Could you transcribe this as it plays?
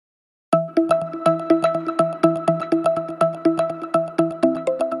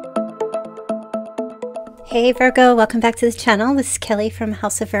Hey Virgo, welcome back to the channel. This is Kelly from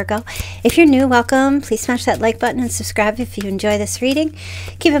House of Virgo. If you're new, welcome. Please smash that like button and subscribe if you enjoy this reading.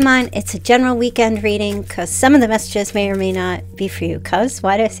 Keep in mind, it's a general weekend reading because some of the messages may or may not be for you.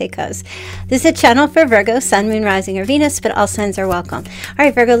 Why did I say cuz? This is a channel for Virgo, Sun, Moon, Rising, or Venus, but all signs are welcome. All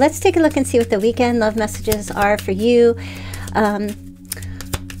right, Virgo, let's take a look and see what the weekend love messages are for you. Let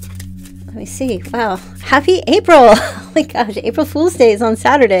me see. Wow. Happy April. Oh my gosh, April Fool's Day is on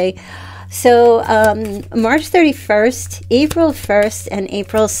Saturday. So March 31st, April 1st, and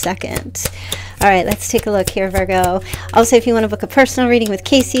April 2nd. All right, let's take a look here, Virgo. Also, if you want to book a personal reading with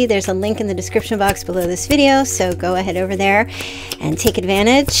Casey, there's a link in the description box below this video. So go ahead over there and take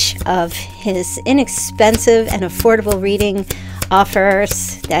advantage of his inexpensive and affordable reading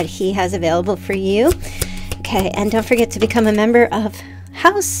offers that he has available for you. Okay, and don't forget to become a member of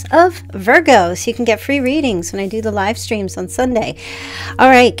House of Virgo so you can get free readings when I do the live streams on Sunday. All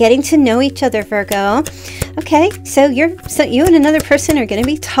right, getting to know each other, Virgo. Okay, so you and another person are going to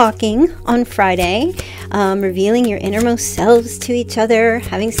be talking on Friday, revealing your innermost selves to each other,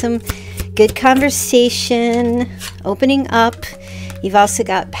 having some good conversation, opening up. You've also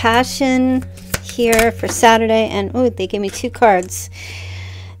got passion here for Saturday, and oh, they gave me two cards.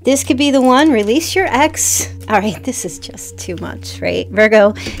 This could be the one. Release your ex. All right, this is just too much, right?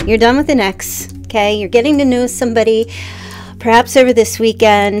 Virgo, you're done with an ex, okay? You're getting to know somebody. Perhaps over this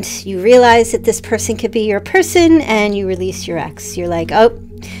weekend, you realize that this person could be your person and you release your ex. You're like, oh,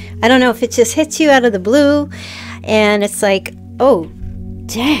 I don't know if it just hits you out of the blue. And it's like, oh,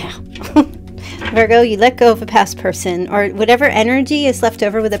 damn. Virgo, you let go of a past person or whatever energy is left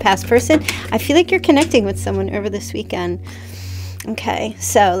over with a past person. I feel like you're connecting with someone over this weekend. Okay,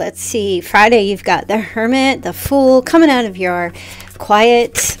 so let's see. Friday, you've got the Hermit, the Fool, coming out of your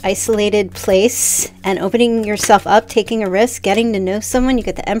quiet, isolated place and opening yourself up, taking a risk, getting to know someone. You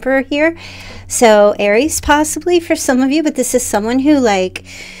get the Emperor here. So Aries possibly for some of you, but this is someone who like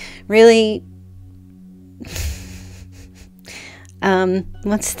really,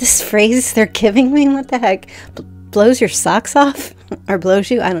 what's this phrase they're giving me? What the heck? Blows your socks off or blows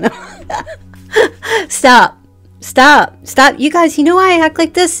you? I don't know. Stop. You guys, you know why I act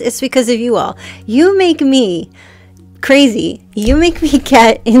like this? It's because of you all. You make me crazy. You make me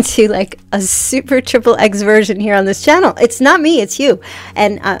get into like a super triple X version here on this channel. It's not me, it's you.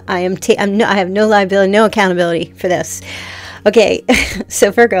 And I have no liability, no accountability for this. Okay,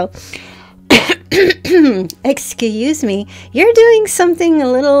 so Virgo, excuse me, you're doing something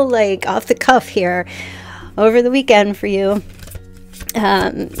a little like off the cuff here over the weekend for you.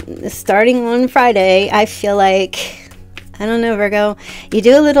 Starting on Friday, I feel like, I don't know, Virgo, you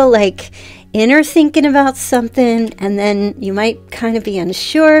do a little like inner thinking about something, and then you might kind of be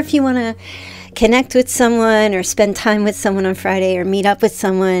unsure if you want to connect with someone or spend time with someone on Friday or meet up with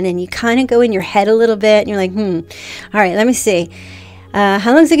someone, and you kind of go in your head a little bit and you're like, all right, let me see.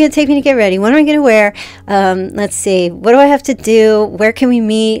 How long is it going to take me to get ready? What am I going to wear? Let's see. What do I have to do? Where can we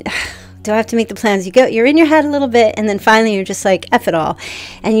meet? Do I have to make the plans? You're in your head a little bit, and then finally you're just like, F it all.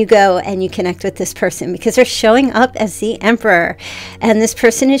 And you go and you connect with this person because they're showing up as the Emperor. And this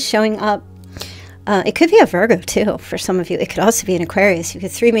person is showing up. It could be a Virgo too, for some of you. It could also be an Aquarius. You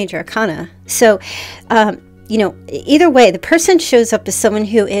get 3 major arcana. So, you know, either way, the person shows up as someone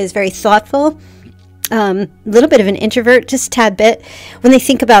who is very thoughtful, a little bit of an introvert, just a tad bit. When they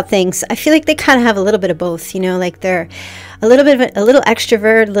think about things, I feel like they kind of have a little bit of both, you know, like they're a little bit of a little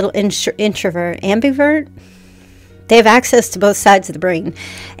extrovert, a little introvert, ambivert. They have access to both sides of the brain.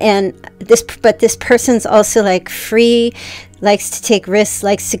 And but this person's also like free, likes to take risks,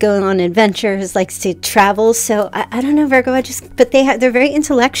 likes to go on adventures, likes to travel. So I don't know, Virgo, but they're very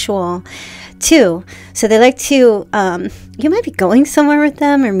intellectual too. So they like to, you might be going somewhere with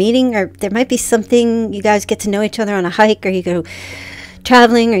them or meeting, or there might be something, you guys get to know each other on a hike, or you go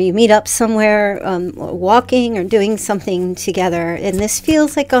traveling, or you meet up somewhere, or walking or doing something together. And this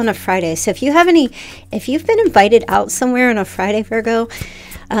feels like on a Friday. So if you've been invited out somewhere on a Friday, Virgo,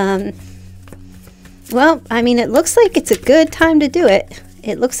 well, I mean, it looks like it's a good time to do it.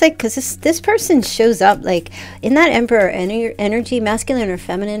 It looks like, because this person shows up like in that Emperor energy, masculine or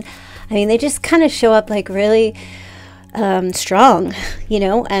feminine. I mean, they just kind of show up like really strong, you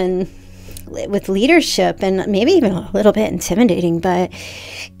know, and with leadership, and maybe even a little bit intimidating, but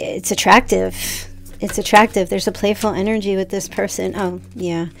it's attractive. It's attractive. There's a playful energy with this person. Oh,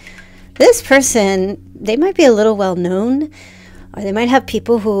 yeah. This person, they might be a little well known, or they might have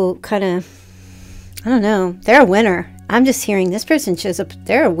people who kind of, I don't know, they're a winner. I'm just hearing this person shows up,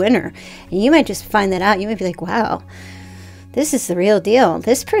 they're a winner. And you might just find that out. You might be like, wow, this is the real deal.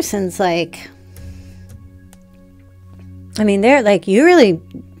 This person's like, I mean, they're like, you really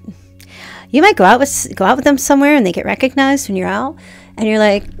You might go out with them somewhere and they get recognized when you're out, and you're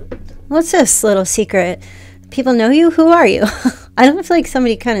like, what's this little secret? People know you? Who are you? I don't feel like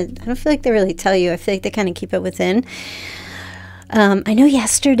I don't feel like they really tell you. I feel like they kind of keep it within. I know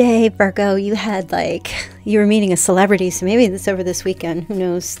yesterday, Virgo, you were meeting a celebrity, so maybe it's over this weekend. Who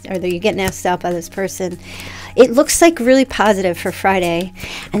knows? Or you getting asked out by this person. It looks like really positive for Friday.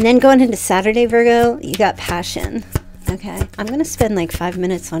 And then going into Saturday, Virgo, you got passion. Okay, I'm going to spend like 5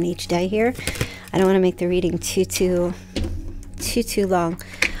 minutes on each day here. I don't want to make the reading too long.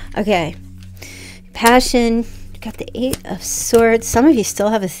 Okay, passion. You got the 8 of Swords. Some of you still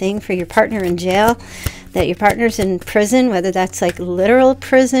have a thing for your partner in jail, that your partner's in prison, whether that's like literal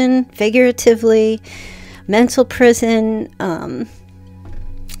prison, figuratively, mental prison,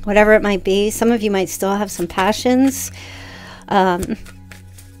 whatever it might be. Some of you might still have some passions, or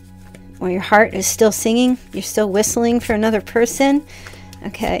your heart is still singing, you're still whistling for another person.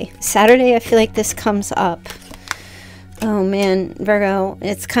 Okay, Saturday, I feel like this comes up. Oh man, Virgo,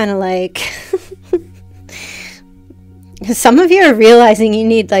 it's kind of like some of you are realizing you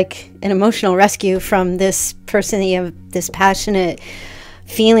need like an emotional rescue from this person that you have this passionate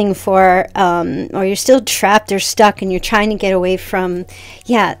feeling for, or you're still trapped or stuck and you're trying to get away from.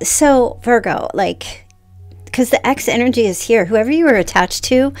 Yeah, so Virgo, like, because the X energy is here. Whoever you were attached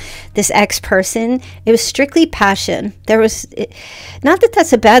to, this X person, it was strictly passion. Not that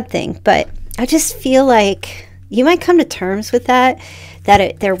that's a bad thing, but I just feel like you might come to terms with that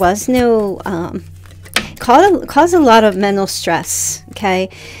there was no, cause a lot of mental stress, okay?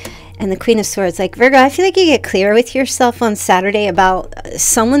 And the Queen of Swords, like Virgo, I feel like you get clear with yourself on Saturday about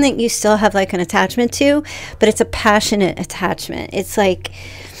someone that you still have like an attachment to, but it's a passionate attachment. It's like,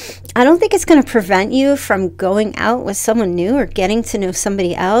 I don't think it's going to prevent you from going out with someone new or getting to know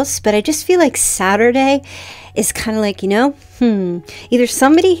somebody else, but I just feel like Saturday is kind of like, either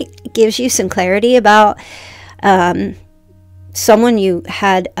somebody gives you some clarity about someone you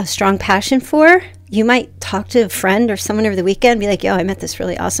had a strong passion for. You might talk to a friend or someone over the weekend, be like, yo, I met this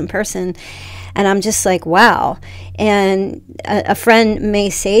really awesome person, and I'm just like, wow. And a friend may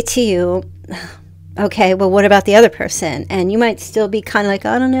say to you, okay, well, what about the other person? And you might still be kind of like,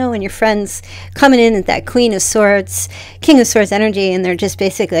 I don't know, and your friend's coming in at that Queen of Swords, King of Swords energy, and they're just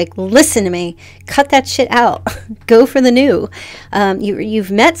basically like, listen to me, cut that shit out, go for the new.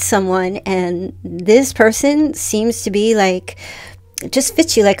 You've met someone, and this person seems to be like, it just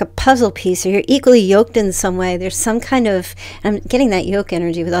fits you like a puzzle piece, or you're equally yoked in some way. There's some kind of, I'm getting that yoke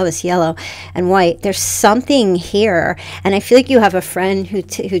energy with all this yellow and white. There's something here, and I feel like you have a friend who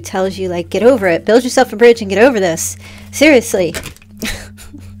tells you, like, get over it, build yourself a bridge and get over this. Seriously.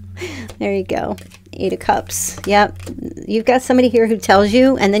 There you go. 8 of Cups. Yep. You've got somebody here who tells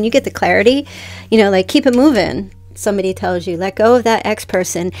you, and then you get the clarity, like, keep it moving. Somebody tells you, let go of that ex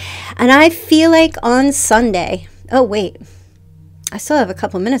person. And I feel like on Sunday, oh, wait. I still have a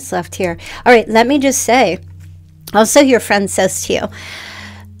couple minutes left here. All right, let me just say, also your friend says to you,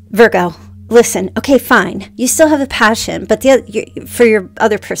 Virgo, listen, okay, fine. You still have a passion for your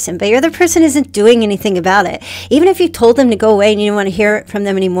other person, but your other person isn't doing anything about it. Even if you told them to go away and you don't want to hear it from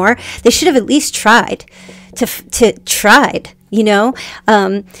them anymore, they should have at least tried to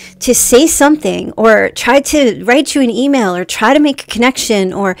say something, or try to write you an email, or try to make a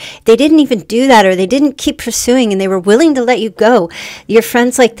connection, or they didn't even do that, or they didn't keep pursuing and they were willing to let you go. Your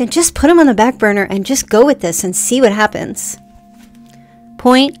friend's like, then just put them on the back burner and just go with this and see what happens.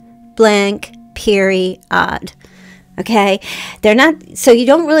 Point blank, period. Okay? They're not, so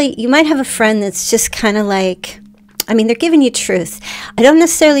you might have a friend that's just kind of like, they're giving you truth. I don't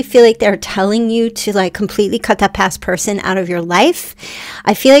necessarily feel like they're telling you to like completely cut that past person out of your life.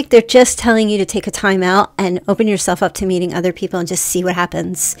 I feel like they're just telling you to take a time out and open yourself up to meeting other people and just see what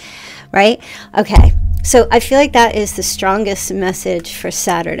happens, right? Okay, so I feel like that is the strongest message for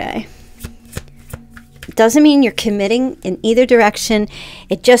Saturday. It doesn't mean you're committing in either direction.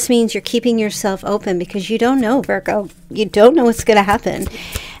 It just means you're keeping yourself open, because you don't know, Virgo. You don't know what's going to happen.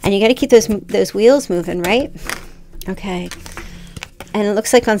 And you got to keep those wheels moving, right? Okay, and it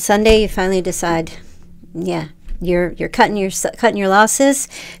looks like on Sunday you finally decide, yeah, you're cutting your losses.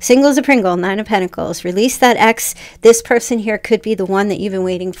 Single as a Pringle, 9 of Pentacles. Release that ex. This person here could be the one that you've been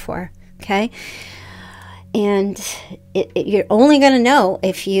waiting for. Okay, and you're only going to know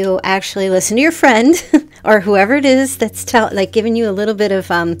if you actually listen to your friend or whoever it is that's giving you a little bit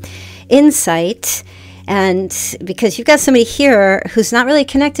of insight. And because you've got somebody here who's not really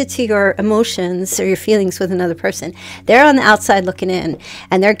connected to your emotions or your feelings with another person. They're on the outside looking in,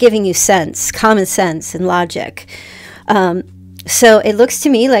 and they're giving you common sense and logic. So it looks to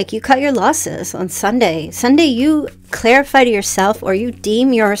me like you cut your losses on Sunday. Sunday, you clarify to yourself, or you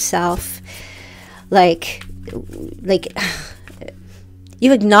deem yourself like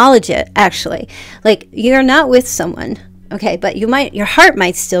you acknowledge it, actually. Like, you're not with someone, okay, but your heart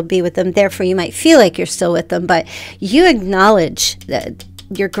might still be with them, therefore you might feel like you're still with them, but you acknowledge that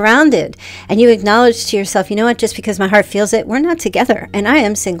you're grounded, and you acknowledge to yourself, you know what, just because my heart feels it, we're not together, and I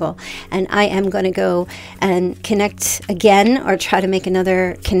am single, and I am going to go and connect again, or try to make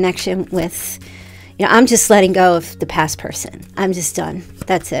another connection with, you know, I'm just letting go of the past person. I'm just done.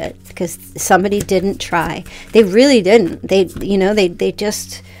 That's it. Because somebody didn't try. They really didn't. They, you know, they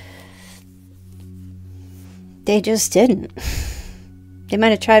just didn't. They might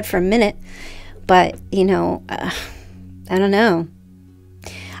have tried for a minute, but, you know, I don't know.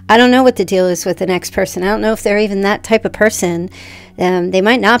 I don't know what the deal is with the next person. I don't know if they're even that type of person. They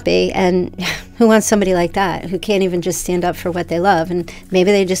might not be. And who wants somebody like that, who can't even just stand up for what they love? And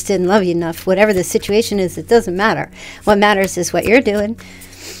maybe they just didn't love you enough. Whatever the situation is, it doesn't matter. What matters is what you're doing.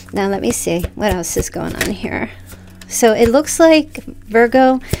 Now, let me see. What else is going on here? So it looks like,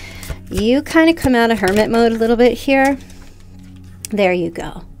 Virgo, you kind of come out of hermit mode a little bit here. There you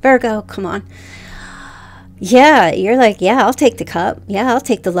go. Virgo, come on. Yeah, you're like, yeah, I'll take the cup. Yeah, I'll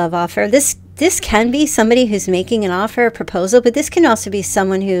take the love offer. This can be somebody who's making an offer, a proposal, but this can also be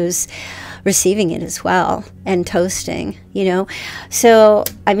someone who's receiving it as well and toasting, you know. So,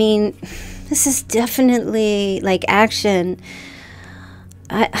 I mean, this is definitely like action.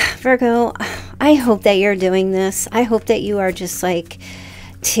 Virgo, I hope that you're doing this. I hope that you are just like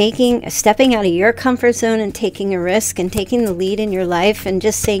stepping out of your comfort zone and taking a risk and taking the lead in your life and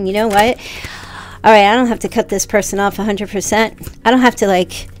just saying, you know what? All right, I don't have to cut this person off 100%. I don't have to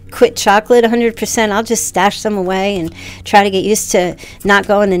like quit chocolate 100%. I'll just stash some away and try to get used to not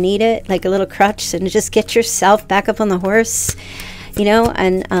going to need it, like a little crutch, and just get yourself back up on the horse, you know,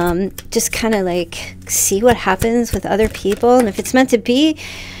 and just kind of like see what happens with other people. And if it's meant to be,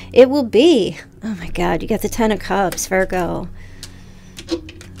 it will be. Oh my God, you got the 10 of Cups, Virgo.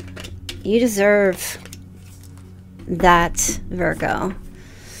 You deserve that, Virgo.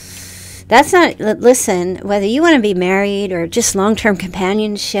 That's not, listen, whether you want to be married or just long-term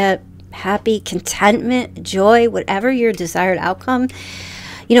companionship, happy, contentment, joy, whatever your desired outcome,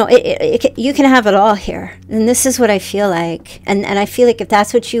 you know, you can have it all here. And this is what I feel like. And I feel like if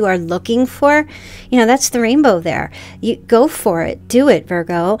that's what you are looking for, you know, that's the rainbow there. You go for it. Do it,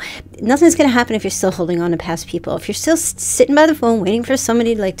 Virgo. Nothing's going to happen if you're still holding on to past people. If you're still sitting by the phone waiting for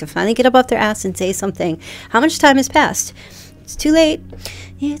somebody to finally get up off their ass and say something, how much time has passed? It's too late.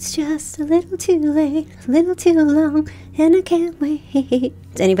 It's just a little too late, a little too long, and I can't wait.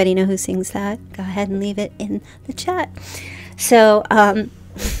 Does anybody know who sings that? Go ahead and leave it in the chat. So,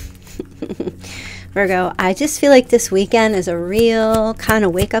 Virgo, I just feel like this weekend is a real kind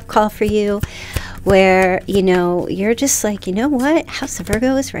of wake-up call for you, where, you know, you're just like, you know what? House of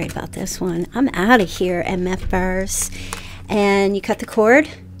Virgo is right about this one. I'm out of here, MF bars. And you cut the cord,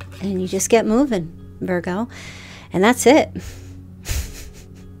 and you just get moving, Virgo. And that's it.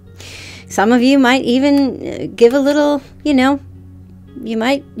 Some of you might even give a little, you know, you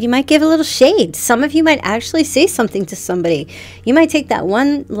might give a little shade. Some of you might actually say something to somebody. You might take that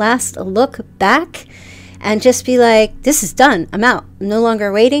one last look back and just be like, this is done. I'm out. I'm no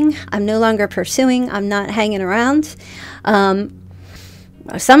longer waiting. I'm no longer pursuing. I'm not hanging around.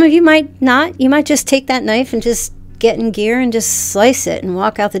 Some of you might not. You might just take that knife and just get in gear and just slice it and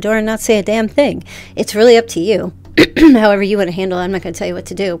walk out the door and not say a damn thing. It's really up to you. However you want to handle it. I'm not going to tell you what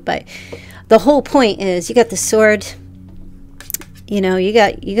to do, but the whole point is you got the sword, you know, you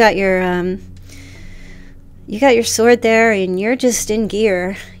got your sword there, and you're just in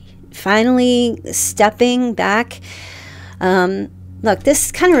gear, finally stepping back. Look,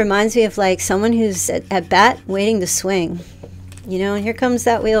 this kind of reminds me of like someone who's at bat waiting to swing, you know, and here comes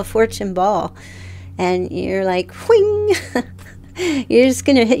that Wheel of Fortune ball, and you're like, whing. You're just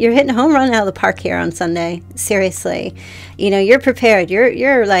you're hitting a home run out of the park here on Sunday. Seriously. You know, you're prepared.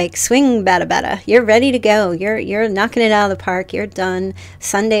 You're like swing bada bada. You're ready to go. You're knocking it out of the park. You're done.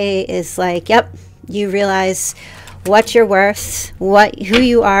 Sunday is like, yep, you realize what you're worth, who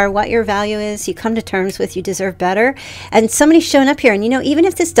you are, what your value is. You come to terms with you deserve better. And somebody's showing up here. And, you know, even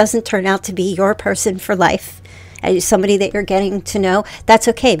if this doesn't turn out to be your person for life, somebody that you're getting to know, that's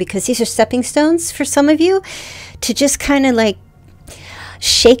okay, because these are stepping stones for some of you to just kind of like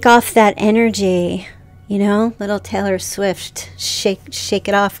shake off that energy, you know, little Taylor Swift, shake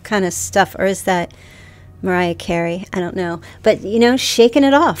it off kind of stuff. Or is that Mariah Carey? I don't know. But, you know, shaking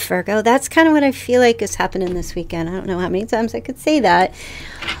it off, Virgo. That's kind of what I feel like is happening this weekend. I don't know how many times I could say that.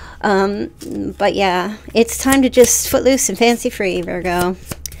 But yeah, it's time to just foot loose and fancy free, Virgo.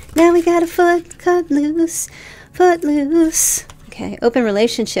 Now we got a foot cut loose, foot loose. Okay, open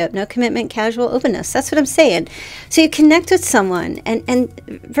relationship, no commitment, casual openness. That's what I'm saying. So you connect with someone, and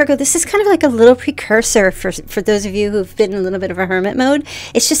Virgo, this is kind of like a little precursor for those of you who've been in a little bit of a hermit mode.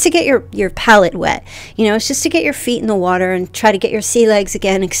 It's just to get your palate wet. You know, it's just to get your feet in the water and try to get your sea legs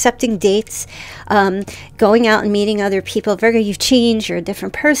again, accepting dates, going out and meeting other people. Virgo, you've changed. You're a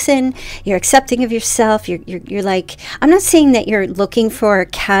different person. You're accepting of yourself. You're like, I'm not saying that you're looking for a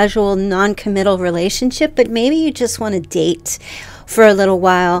casual, non-committal relationship, but maybe you just want to date for a little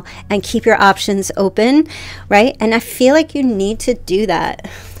while and keep your options open, right? And I feel like you need to do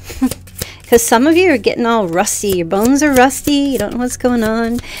that because some of you are getting all rusty. Your bones are rusty. You don't know what's going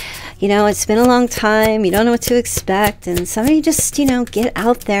on. You know, it's been a long time. You don't know what to expect. And some of you just, you know, get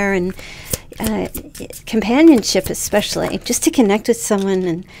out there and companionship, especially just to connect with someone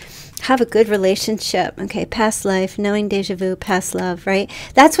and have a good relationship. Okay, past life, knowing deja vu, past love, right?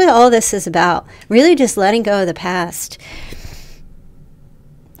 That's what all this is about. Really just letting go of the past.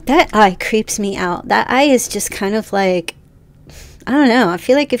 That eye creeps me out. That eye is just kind of like, I don't know. I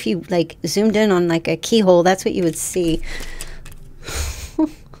feel like if you like zoomed in on like a keyhole, that's what you would see.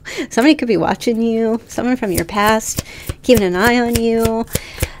 Somebody could be watching you. Someone from your past, keeping an eye on you,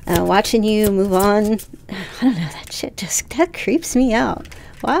 watching you move on. I don't know. That shit just, that creeps me out.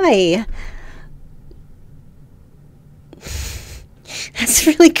 Why? That's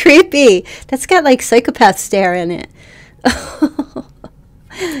really creepy. That's got like psychopath stare in it.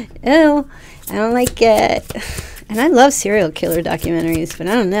 Oh, I don't like it. And I love serial killer documentaries, but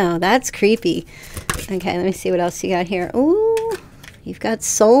I don't know. That's creepy. Okay, let me see what else you got here. Ooh, you've got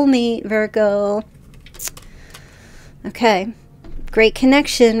soulmate, Virgo. Okay. Great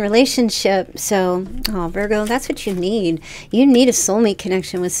connection, relationship. So, oh, Virgo, that's what you need. You need a soulmate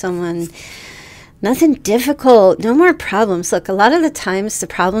connection with someone. Nothing difficult. No more problems. Look, a lot of the times the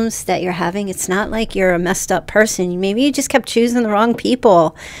problems that you're having, it's not like you're a messed up person. Maybe you just kept choosing the wrong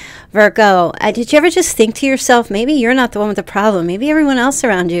people, Virgo. Did you ever just think to yourself, maybe you're not the one with the problem. Maybe everyone else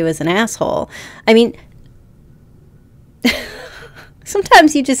around you is an asshole. I mean,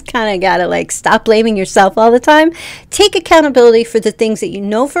 sometimes you just kind of got to like stop blaming yourself all the time. Take accountability for the things that you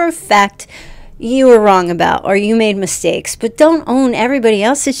know for a fact you were wrong about or you made mistakes. But don't own everybody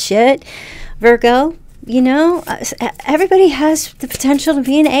else's shit. Virgo, you know, everybody has the potential to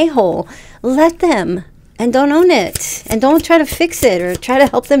be an a-hole. Let them, and don't own it. And don't try to fix it or try to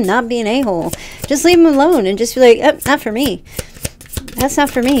help them not be an a-hole. Just leave them alone and just be like, oh, not for me. That's not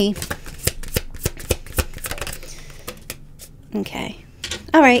for me. Okay.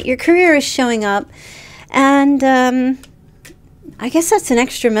 All right, your career is showing up. And I guess that's an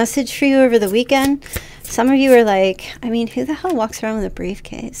extra message for you over the weekend. Some of you are like, I mean, who the hell walks around with a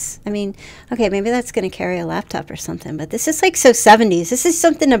briefcase? I mean, okay, maybe that's going to carry a laptop or something, but this is like so 70s. This is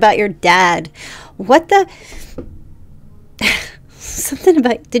something about your dad. What the? Something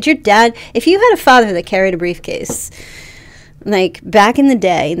about, did your dad, if you had a father that carried a briefcase, like back in the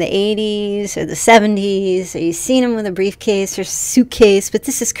day, in the 80s or the 70s, or you seen him with a briefcase or suitcase, but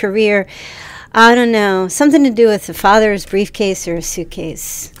this is career, I don't know, something to do with the father's briefcase or a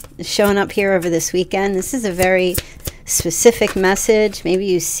suitcase. Showing up here over this weekend. This is a very specific message. Maybe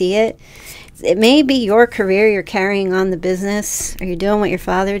you see it. It may be your career. You're carrying on the business, or you're doing what your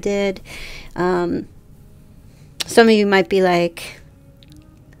father did. Some of you might be like,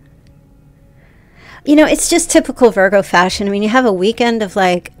 you know, it's just typical Virgo fashion. I mean, you have a weekend of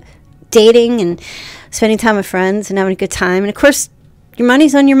like dating and spending time with friends and having a good time. And of course, your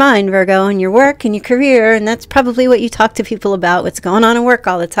money's on your mind, Virgo, and your work and your career, and that's probably what you talk to people about, what's going on at work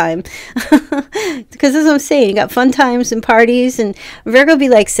all the time. Because that's what I'm saying, you got fun times and parties, and Virgo be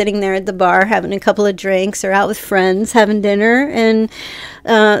like sitting there at the bar having a couple of drinks or out with friends having dinner and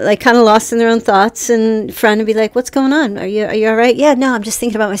like kind of lost in their own thoughts, and friend would be like, what's going on? Are you all right? Yeah, no, I'm just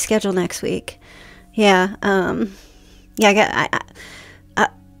thinking about my schedule next week. Yeah,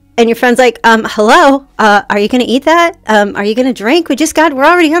 and your friend's like, hello, are you going to eat that? Are you going to drink? We're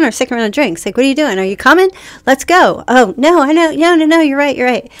already on our second round of drinks. Like, what are you doing? Are you coming? Let's go. Oh, no, I know. No, you're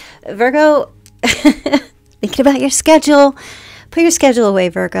right. Virgo, thinking about your schedule. Put your schedule away,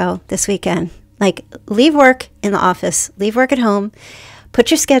 Virgo, this weekend. Like, leave work in the office. Leave work at home.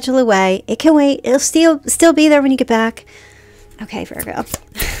 Put your schedule away. It can wait. It'll still be there when you get back. Okay, Virgo.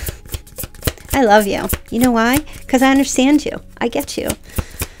 I love you. You know why? Because I understand you. I get you.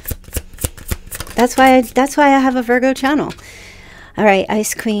 That's why I have a Virgo channel. All right,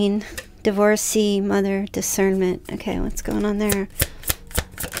 Ice Queen, divorcee, mother, discernment. Okay, what's going on there?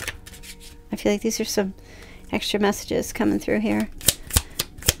 I feel like these are some extra messages coming through here.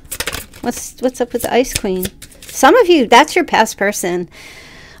 What's up with the Ice Queen? Some of you, that's your past person.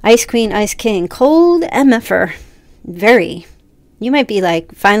 Ice Queen, Ice King, cold MFer. Very. You might be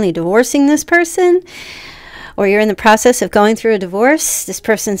like finally divorcing this person, or you're in the process of going through a divorce. This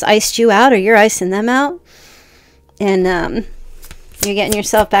person's iced you out, or you're icing them out. And you're getting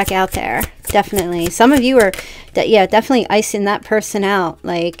yourself back out there. Definitely. Some of you are, yeah, definitely icing that person out.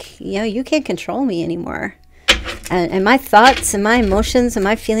 Like, you know, you can't control me anymore. And my thoughts and my emotions and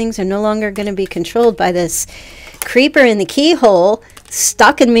my feelings are no longer going to be controlled by this creeper in the keyhole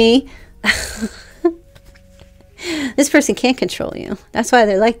stalking me. This person can't control you. That's why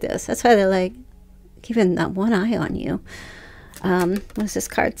they're like this. That's why they're like keeping that one eye on you. What does this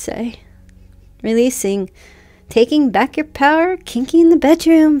card say? Releasing. Taking back your power. Kinky in the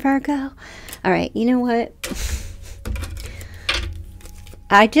bedroom, Virgo. All right. You know what?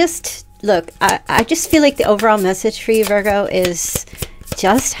 I just feel like the overall message for you, Virgo, is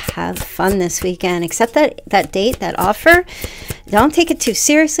just have fun this weekend. Accept that date, that offer. Don't take it too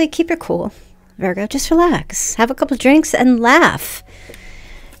seriously. Keep it cool, Virgo. Just relax. Have a couple drinks and laugh.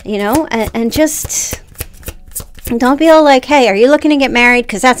 You know, and just don't be all like, hey, are you looking to get married?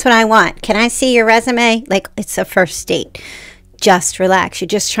 Because that's what I want. Can I see your resume? Like, it's a first date. Just relax. You're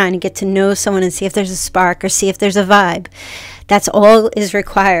just trying to get to know someone and see if there's a spark or see if there's a vibe. That's all is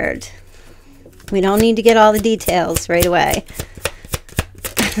required. We don't need to get all the details right away.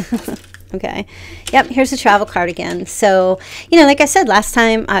 Okay. Yep, here's the travel card again. So, you know, like I said last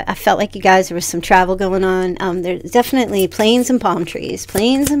time, I felt like you guys, there was some travel going on. There's definitely plains and palm trees.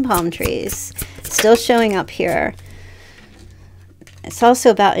 Plains and palm trees. Still showing up here. It's also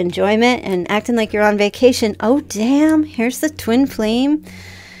about enjoyment and acting like you're on vacation. Oh, damn. Here's the twin flame.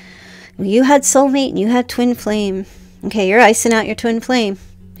 You had soulmate and you had twin flame. Okay, you're icing out your twin flame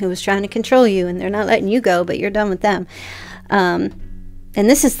who was trying to control you, and they're not letting you go, but you're done with them. And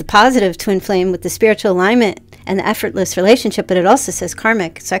this is the positive twin flame with the spiritual alignment and the effortless relationship, but it also says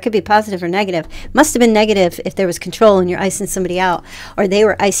karmic, so that could be positive or negative. Must have been negative if there was control and you're icing somebody out, or they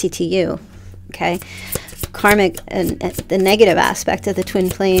were icy to you. Okay, karmic and the negative aspect of the twin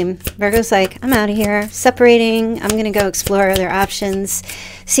flame. Virgo's like, I'm out of here, separating. I'm going to go explore other options,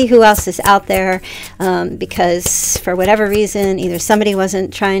 see who else is out there, because for whatever reason, either somebody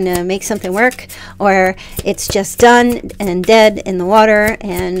wasn't trying to make something work, or it's just done and dead in the water,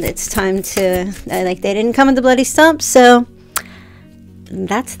 and it's time to, like, they didn't come with the bloody stump. So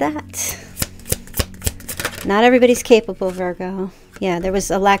that's that. Not everybody's capable, Virgo. Yeah, there was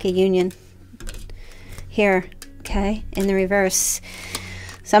a lack of union here, okay, in the reverse.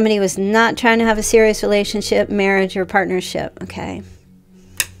 Somebody was not trying to have a serious relationship, marriage, or partnership, okay.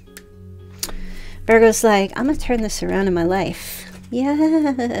 Virgo's like, I'm going to turn this around in my life.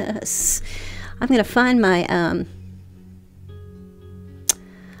 Yes. I'm going to find my,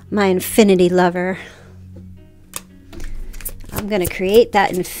 my infinity lover. I'm going to create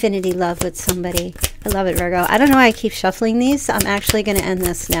that infinity love with somebody. I love it, Virgo. I don't know why I keep shuffling these. I'm actually going to end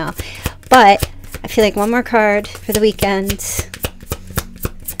this now. But I feel like one more card for the weekend.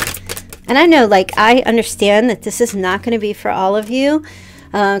 And I know, like, I understand that this is not going to be for all of you,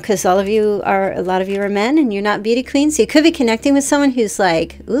 because a lot of you are men and you're not beauty queens. So you could be connecting with someone who's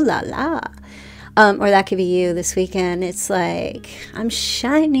like, ooh la la. Or that could be you this weekend. It's like, I'm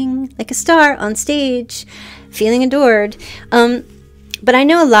shining like a star on stage, feeling adored. But I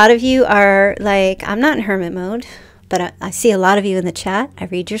know a lot of you are like, I'm not in hermit mode, but I see a lot of you in the chat. I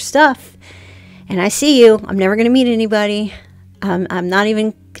read your stuff. And I see you. I'm never going to meet anybody. I'm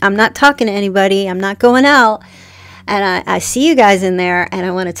not talking to anybody. I'm not going out. And I see you guys in there, and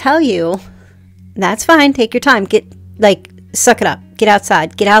I want to tell you, that's fine. Take your time. Suck it up. Get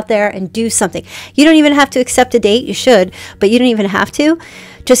outside. Get out there and do something. You don't even have to accept a date. You should, but you don't even have to.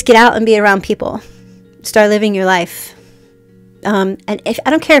 Just get out and be around people. Start living your life. And I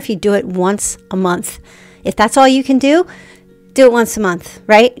don't care if you do it once a month. If that's all you can do it once a month,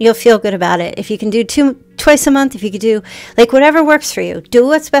 right? You'll feel good about it. If you can do twice a month, if you could do, like, whatever works for you, do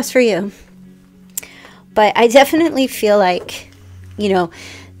what's best for you. But I definitely feel like, you know,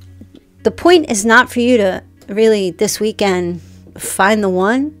 the point is not for you to really this weekend find the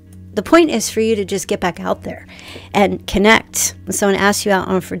one. The point is for you to just get back out there and connect. When someone asks you out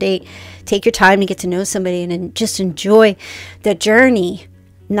on for a date, take your time to get to know somebody and just enjoy the journey,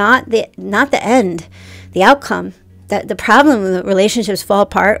 not the end, the outcome. The problem with relationships fall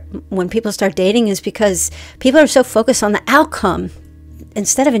apart when people start dating is because people are so focused on the outcome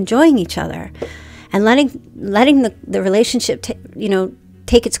instead of enjoying each other and letting the relationship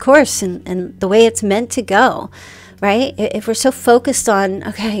take its course and the way it's meant to go, right? If we're so focused on,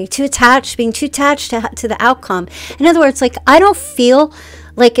 being too attached to the outcome. In other words, like, I don't feel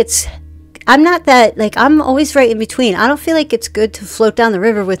like I'm not that, like, I'm always right in between. I don't feel like it's good to float down the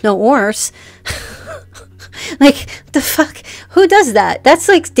river with no oars. Like, the fuck? Who does that? That's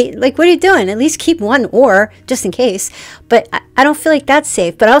like what are you doing? At least keep one or just in case. But I don't feel like that's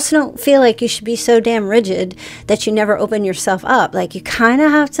safe. But I also don't feel like you should be so damn rigid that you never open yourself up. Like, you kind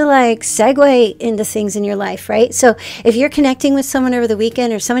of have to like segue into things in your life, right? So if you're connecting with someone over the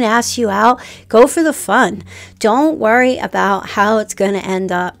weekend or someone asks you out, go for the fun. Don't worry about how it's going to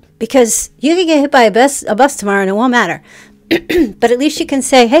end up, because you can get hit by a bus tomorrow and it won't matter. But at least you can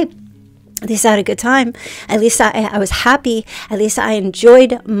say, hey, at least I had a good time. At least I was happy. At least I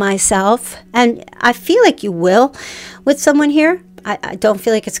enjoyed myself. And I feel like you will with someone here. I don't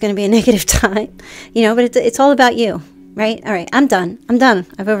feel like it's going to be a negative time, you know, but it's all about you, right? All right, I'm done.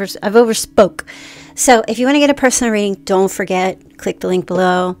 I've overspoke. So if you want to get a personal reading, don't forget, click the link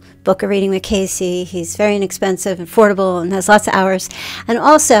below, book a reading with Casey. He's very inexpensive, affordable, and has lots of hours. And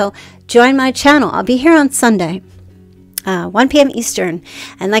also join my channel. I'll be here on Sunday. 1 p.m. Eastern.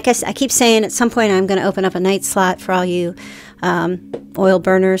 And like I keep saying, at some point I'm going to open up a night slot for all you oil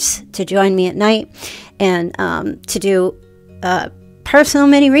burners to join me at night and to do personal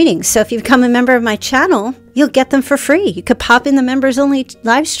mini readings. So if you become a member of my channel, you'll get them for free. You could pop in the members only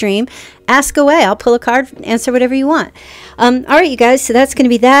live stream, ask away. I'll pull a card, answer whatever you want. All right, you guys, so that's going to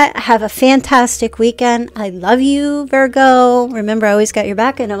be that. Have a fantastic weekend. I love you, Virgo. Remember, I always got your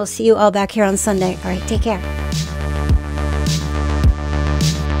back, and I will see you all back here on Sunday. All right, take care.